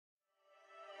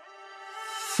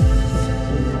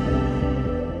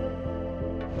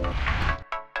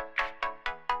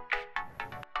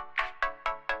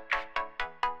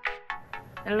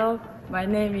Hello, my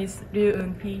name is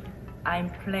Eun Hee.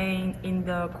 I'm playing in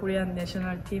the Korean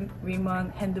national team women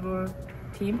handball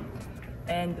team,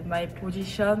 and my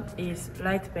position is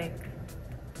right back.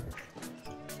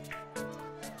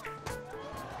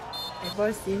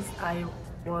 Ever since I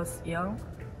was young,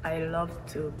 I loved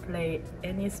to play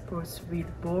any sports with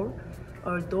ball.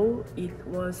 Although it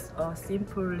was a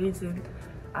simple reason,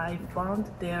 I found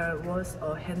there was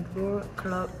a handball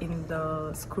club in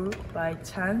the school by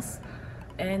chance,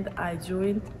 and I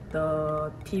joined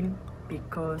the team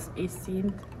because it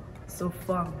seemed so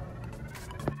fun.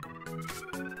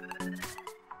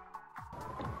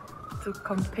 To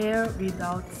compare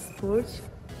without sports,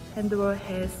 handball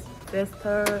has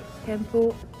faster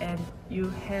tempo and you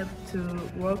have to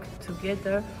work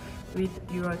together with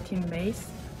your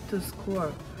teammates to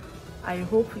score. I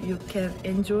hope you can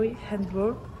enjoy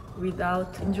handball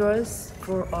without injuries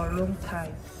for a long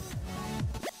time.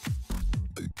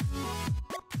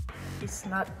 It's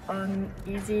not an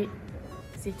easy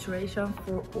situation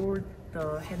for all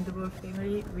the handball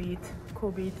family with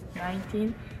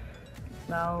COVID-19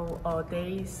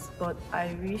 nowadays, but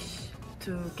I wish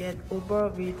to get over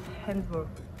with handball.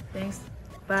 Thanks.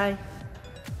 Bye.